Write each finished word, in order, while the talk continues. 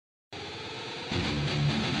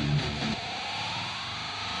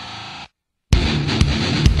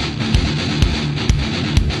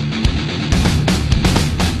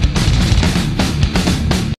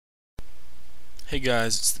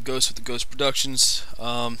guys, it's the Ghost with the Ghost Productions.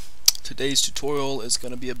 Today's tutorial is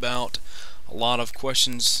going to be about a lot of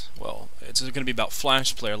questions. Well, it's going to be about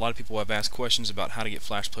Flash Player. A lot of people have asked questions about how to get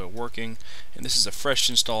Flash Player working, and this is a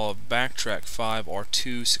fresh install of Backtrack 5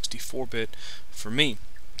 R2 64-bit for me.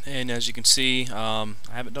 And as you can see, I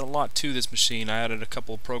haven't done a lot to this machine. I added a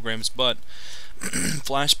couple of programs, but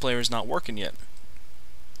Flash Player is not working yet.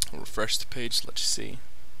 I'll refresh the page to let you see.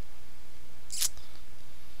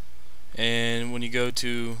 And when you go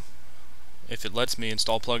to, if it lets me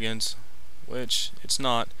install plugins, which it's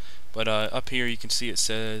not, but up here you can see it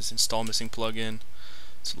says install missing plugin.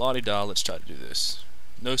 It's la-di-da. Let's try to do this.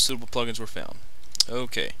 No suitable plugins were found.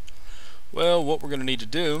 Okay, well, what we're going to need to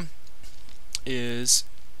do is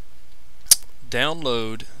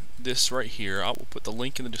download this right here. I will put the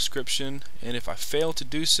link in the description, and if I fail to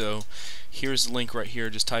do so, here's the link right here.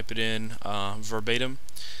 Just type it in verbatim,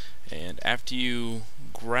 and after you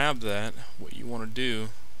grab that, what you want to do,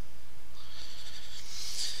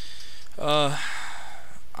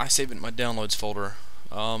 I save it in my downloads folder.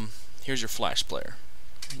 Here's your Flash Player.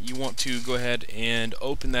 You want to go ahead and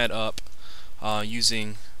open that up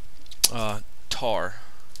using tar.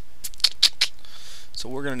 So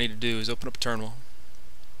what we're going to need to do is open up a terminal,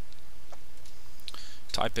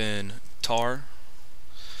 type in tar,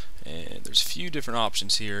 and there's a few different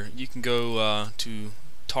options here. You can go to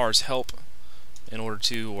tar's help in order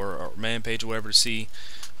to, or man page or whatever, to see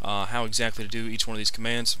how exactly to do each one of these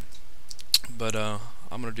commands. But I'm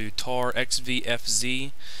going to do tar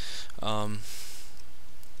xvfz,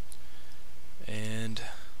 and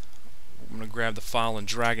I'm going to grab the file and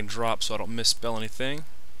drag and drop so I don't misspell anything.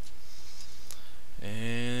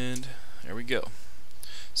 And there we go.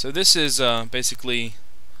 So this is basically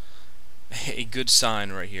a good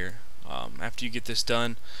sign right here. After you get this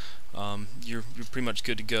done, you're pretty much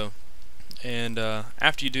good to go. And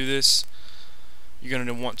after you do this, you're going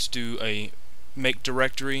to want to do a make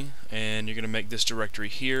directory, and you're going to make this directory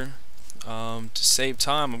here. To save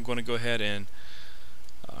time, I'm going to go ahead and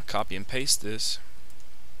copy and paste this.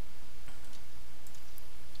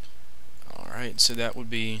 Alright, so that would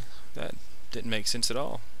be, that didn't make sense at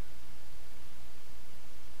all.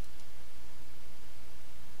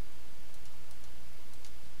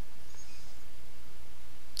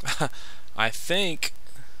 I think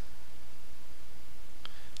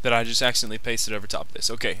that I just accidentally pasted over top of this.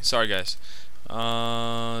 Okay, sorry guys.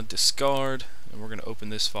 Discard, and we're going to open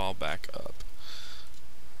this file back up.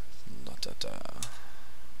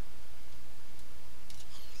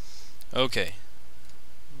 Okay.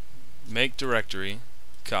 Make directory,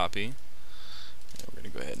 copy. And we're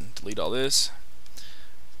going to go ahead and delete all this.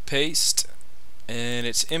 Paste, and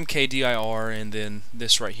it's mkdir, and then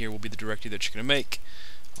this right here will be the directory that you're going to make.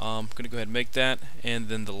 I'm going to go ahead and make that, and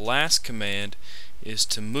then the last command is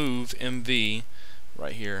to move mv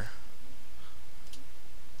right here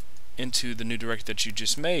into the new directory that you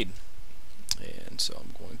just made. And so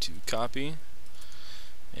I'm going to copy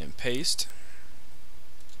and paste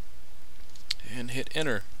and hit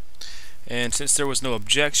enter. And since there was no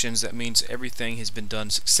objections, that means everything has been done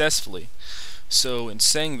successfully. So in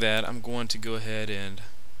saying that, I'm going to go ahead and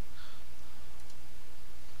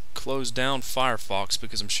close down Firefox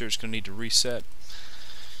because I'm sure it's going to need to reset.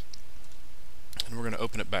 And we're going to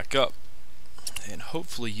open it back up, and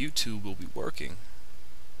hopefully YouTube will be working.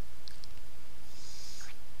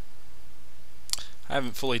 I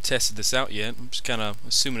haven't fully tested this out yet. I'm just kind of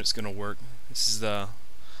assuming it's going to work. This is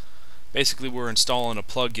basically we're installing a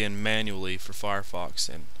plug-in manually for Firefox,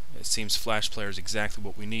 and it seems Flash Player is exactly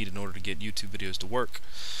what we need in order to get YouTube videos to work.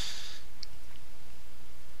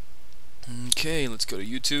 Okay, let's go to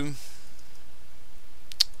YouTube.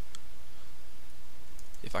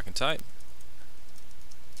 If I can type.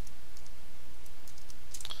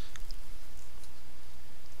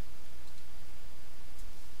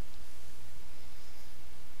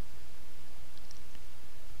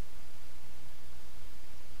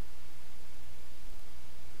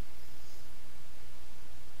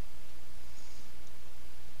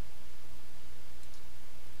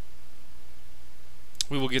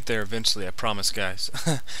 We will get there eventually, I promise, guys.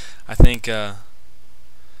 I think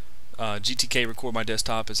GTK Record My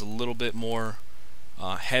Desktop is a little bit more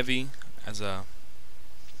heavy as a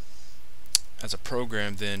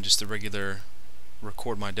program than just the regular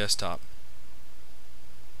Record My Desktop.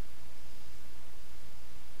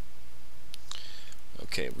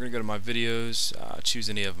 Okay, we're gonna go to my videos. Choose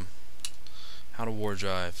any of them. How to war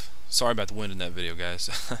drive. Sorry about the wind in that video, guys.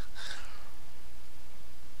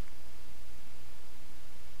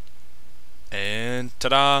 And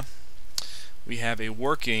ta-da! We have a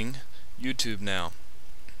working YouTube now.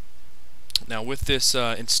 Now with this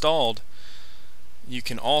installed, you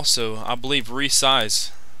can also, I believe,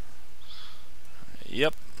 resize.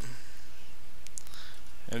 Yep.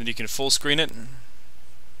 And then you can full screen it.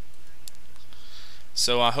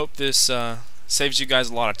 So I hope this saves you guys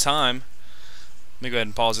a lot of time. Let me go ahead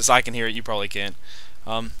and pause this. I can hear it. You probably can't.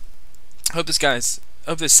 Hope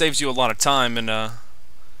this saves you a lot of time in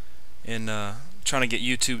trying to get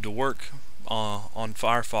YouTube to work on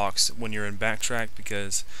Firefox when you're in Backtrack,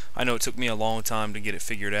 because I know it took me a long time to get it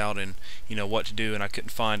figured out and what to do, and I couldn't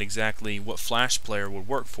find exactly what Flash player would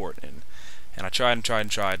work for it, and I tried and tried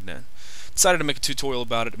and tried, and decided to make a tutorial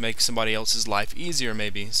about it to make somebody else's life easier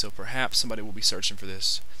maybe, so perhaps somebody will be searching for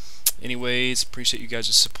this. Anyways, appreciate you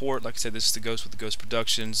guys' support. Like I said, this is the Ghost with the Ghost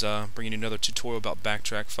Productions, bringing you another tutorial about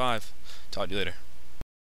Backtrack 5. Talk to you later.